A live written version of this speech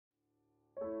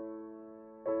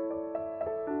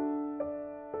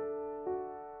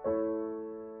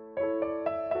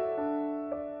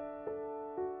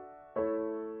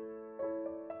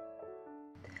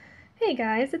Hey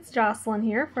guys, it's Jocelyn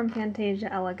here from Fantasia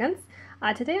Elegance.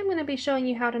 Today I'm going to be showing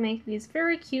you how to make these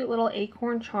very cute little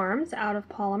acorn charms out of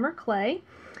polymer clay.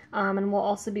 And we'll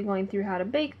also be going through how to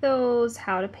bake those,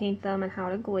 how to paint them, and how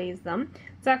to glaze them.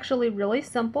 It's actually really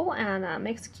simple and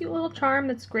makes a cute little charm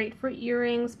that's great for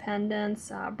earrings,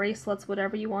 pendants, bracelets,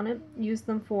 whatever you want to use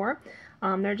them for.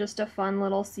 They're just a fun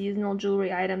little seasonal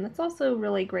jewelry item that's also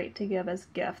really great to give as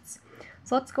gifts.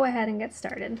 So let's go ahead and get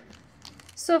started.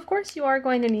 So of course you are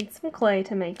going to need some clay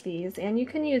to make these, and you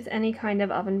can use any kind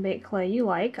of oven-baked clay you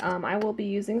like. I will be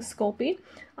using Sculpey,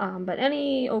 but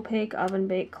any opaque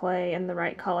oven-baked clay in the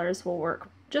right colors will work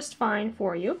just fine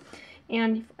for you.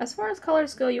 And as far as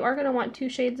colors go, you are going to want two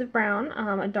shades of brown,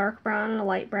 a dark brown and a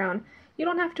light brown. You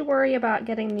don't have to worry about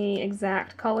getting the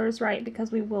exact colors right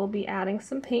because we will be adding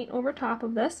some paint over top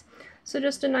of this. So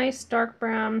just a nice dark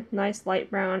brown, nice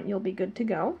light brown, you'll be good to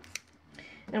go.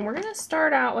 And we're going to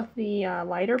start out with the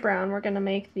lighter brown. We're going to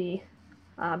make the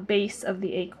base of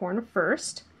the acorn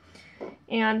first.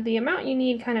 And the amount you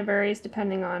need kind of varies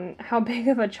depending on how big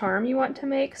of a charm you want to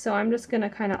make, so I'm just going to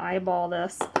kind of eyeball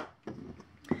this.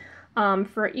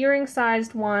 For earring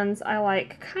sized ones, I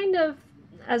like kind of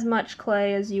as much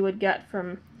clay as you would get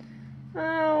from,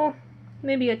 oh,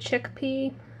 maybe a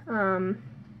chickpea, or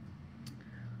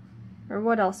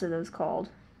what else are those called?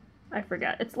 I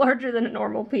forget. It's larger than a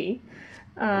normal pea.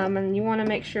 And you want to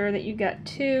make sure that you get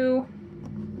two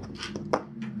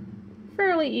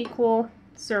fairly equal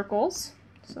circles.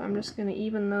 So I'm just going to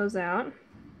even those out.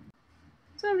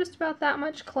 So I'm just about that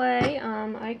much clay.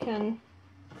 I can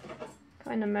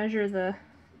kind of measure the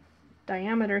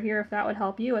diameter here if that would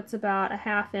help you. It's about a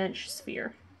 1/2 inch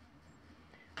sphere.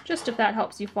 Just if that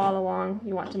helps you follow along,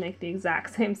 you want to make the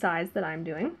exact same size that I'm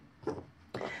doing.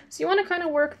 So you want to kind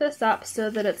of work this up so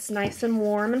that it's nice and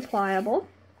warm and pliable.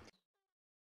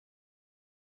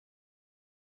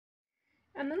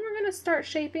 And then we're going to start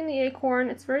shaping the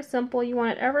acorn. It's very simple. You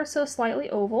want it ever so slightly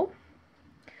oval.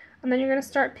 And then you're going to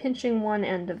start pinching one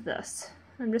end of this.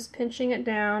 I'm just pinching it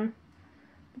down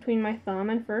between my thumb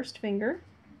and first finger.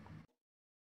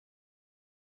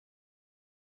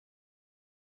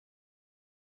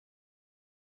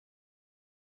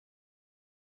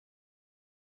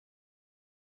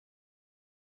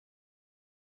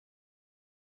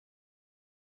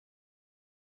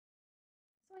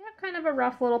 So I have kind of a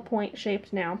rough little point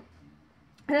shaped now.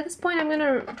 And at this point I'm going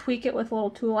to tweak it with a little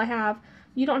tool I have.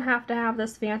 You don't have to have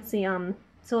this fancy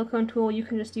silicone tool. You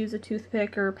can just use a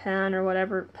toothpick or pen or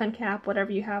whatever, pen cap,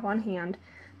 whatever you have on hand.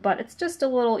 But it's just a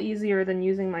little easier than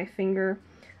using my finger.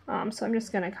 So I'm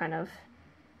just going to kind of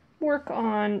work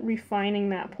on refining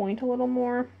that point a little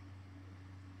more.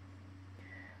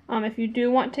 If you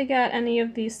do want to get any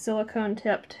of these silicone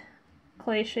tipped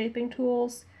clay shaping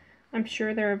tools, I'm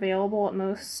sure they're available at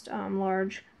most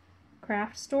large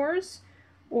craft stores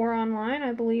or online.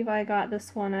 I believe I got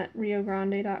this one at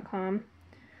riogrande.com.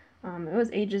 It was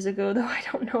ages ago though. I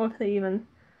don't know if they even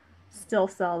still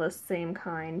sell this same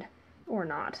kind or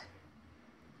not.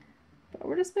 But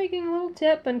we're just making a little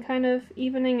tip and kind of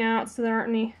evening out so there aren't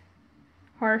any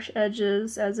harsh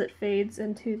edges as it fades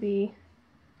into the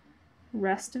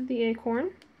rest of the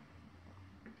acorn.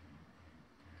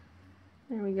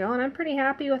 There we go, and I'm pretty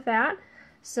happy with that.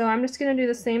 So I'm just going to do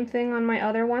the same thing on my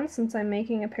other one since I'm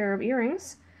making a pair of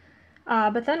earrings.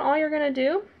 But then all you're going to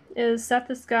do is set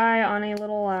this guy on a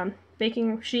little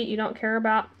baking sheet you don't care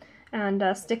about and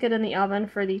stick it in the oven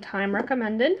for the time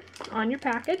recommended on your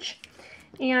package.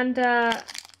 And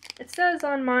it says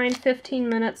on mine 15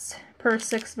 minutes per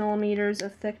 6 millimeters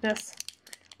of thickness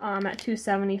at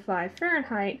 275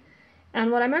 Fahrenheit.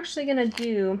 And what I'm actually going to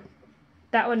do,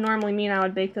 that would normally mean I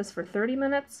would bake this for 30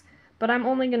 minutes, but I'm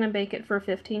only going to bake it for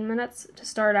 15 minutes to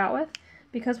start out with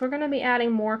because we're going to be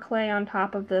adding more clay on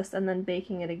top of this and then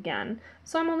baking it again.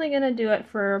 So I'm only going to do it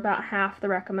for about half the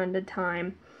recommended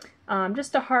time,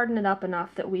 just to harden it up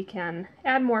enough that we can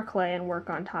add more clay and work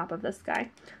on top of this guy.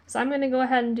 So I'm going to go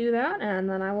ahead and do that and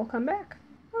then I will come back.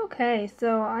 Okay,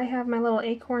 so I have my little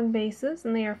acorn bases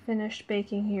and they are finished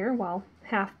baking here, well,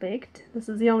 half-baked. This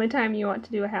is the only time you want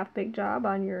to do a half-baked job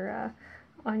on your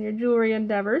jewelry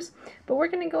endeavors. But we're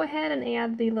going to go ahead and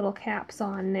add the little caps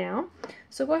on now.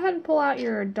 So go ahead and pull out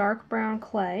your dark brown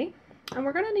clay. And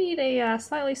we're going to need a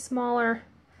slightly smaller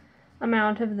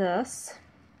amount of this.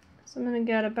 So I'm going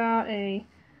to get about a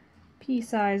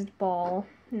pea-sized ball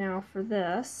now for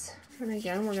this. And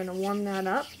again, we're going to warm that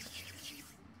up.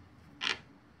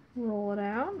 Roll it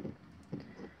out.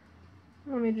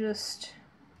 Let me just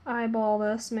eyeball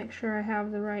this, make sure I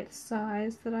have the right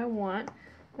size that I want.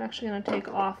 I'm actually going to take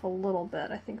off a little bit.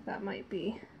 I think that might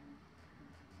be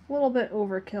a little bit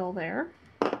overkill there.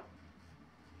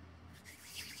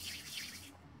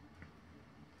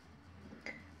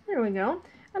 There we go.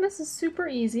 And this is super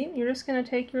easy. You're just going to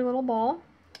take your little ball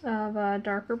of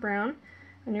darker brown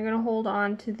and you're going to hold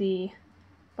on to the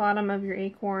bottom of your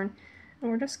acorn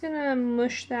and we're just going to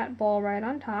mush that ball right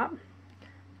on top.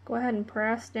 Go ahead and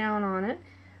press down on it.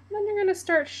 And then you're going to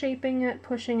start shaping it,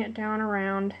 pushing it down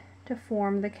around to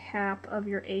form the cap of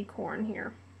your acorn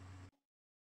here.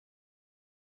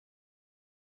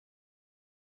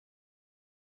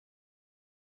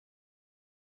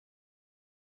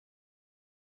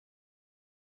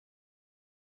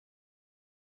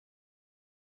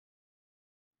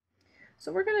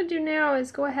 So what we're going to do now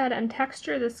is go ahead and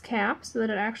texture this cap so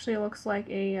that it actually looks like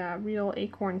a real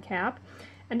acorn cap.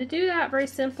 And to do that, very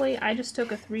simply, I just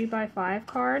took a 3x5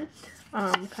 card,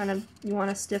 you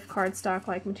want a stiff cardstock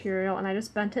like material, and I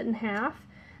just bent it in half.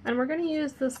 And we're going to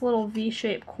use this little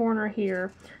V-shaped corner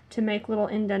here to make little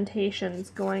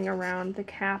indentations going around the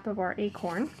cap of our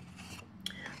acorn.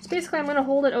 So basically I'm going to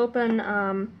hold it open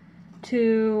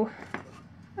to,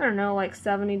 I don't know, like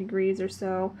 70 degrees or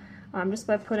so. Just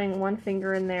by putting one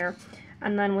finger in there.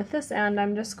 And then with this end,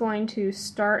 I'm just going to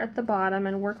start at the bottom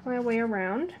and work my way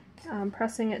around,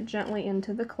 pressing it gently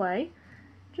into the clay,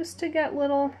 just to get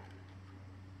little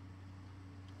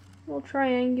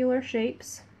triangular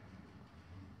shapes.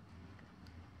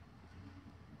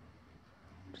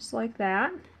 Just like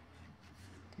that.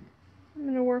 I'm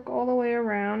going to work all the way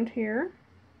around here.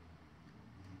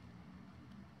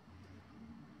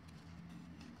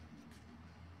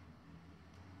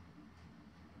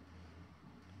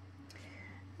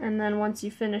 And then once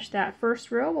you finish that first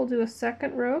row, we'll do a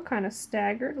second row, kind of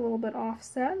staggered, a little bit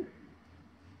offset.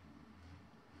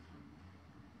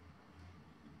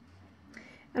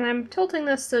 And I'm tilting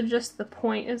this so just the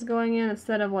point is going in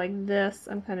instead of like this.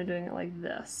 I'm kind of doing it like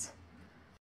this.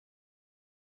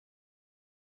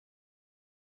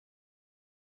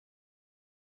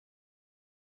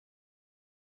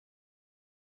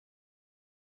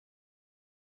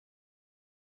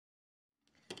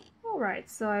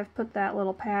 Alright, so I've put that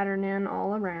little pattern in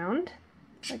all around.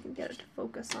 If I can get it to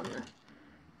focus on the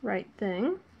right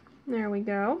thing. There we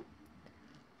go.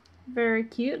 Very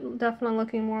cute. Definitely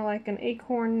looking more like an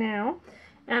acorn now.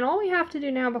 And all we have to do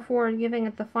now before giving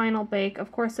it the final bake,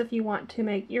 of course if you want to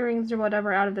make earrings or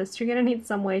whatever out of this, you're going to need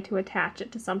some way to attach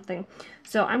it to something.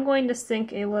 So I'm going to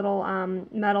sink a little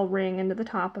metal ring into the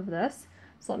top of this.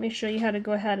 So let me show you how to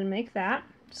go ahead and make that.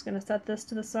 Just going to set this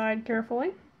to the side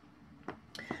carefully.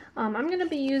 I'm going to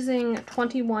be using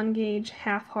 21 gauge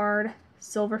half hard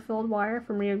silver filled wire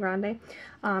from Rio Grande.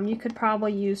 You could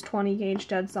probably use 20 gauge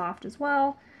dead soft as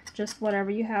well, just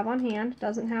whatever you have on hand. It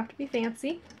doesn't have to be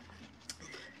fancy.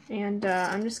 And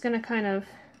I'm just going to kind of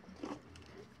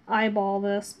eyeball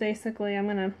this. Basically, I'm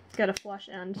going to get a flush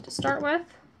end to start with.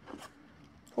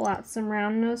 Pull out some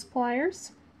round nose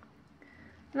pliers.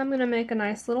 And I'm going to make a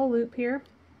nice little loop here.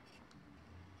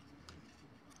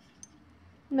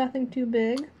 Nothing too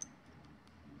big.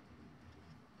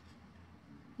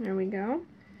 There we go.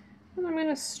 And I'm going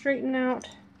to straighten out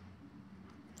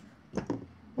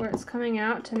where it's coming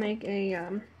out to make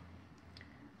a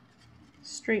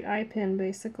straight eye pin,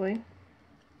 basically.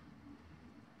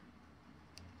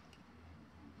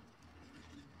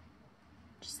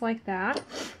 Just like that.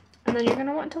 And then you're going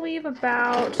to want to leave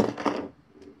about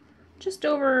just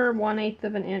over 1/8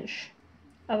 of an inch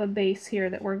of a base here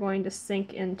that we're going to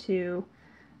sink into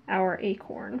our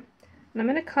acorn. And I'm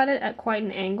going to cut it at quite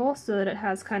an angle so that it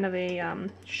has kind of a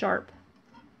sharp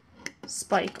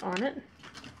spike on it.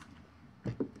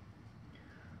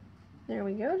 There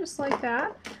we go, just like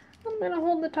that. I'm going to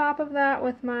hold the top of that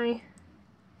with my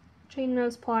chain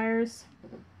nose pliers.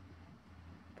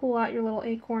 Pull out your little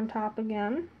acorn top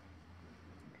again.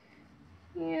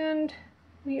 And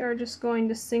we are just going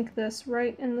to sink this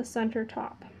right in the center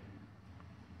top.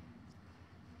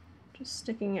 Just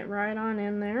sticking it right on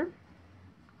in there.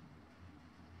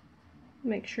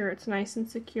 Make sure it's nice and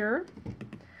secure.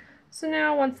 So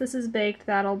now once this is baked,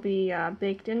 that'll be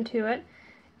baked into it,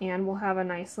 and we'll have a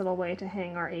nice little way to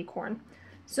hang our acorn.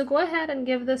 So go ahead and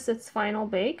give this its final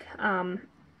bake.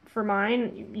 For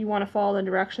mine, you want to follow the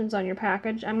directions on your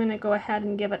package. I'm going to go ahead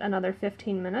and give it another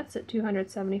 15 minutes at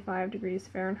 275 degrees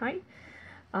Fahrenheit.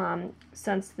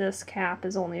 Since this cap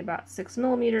is only about 6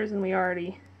 millimeters and we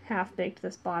already half baked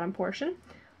this bottom portion.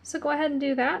 So go ahead and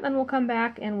do that, then we'll come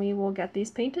back and we will get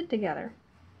these painted together.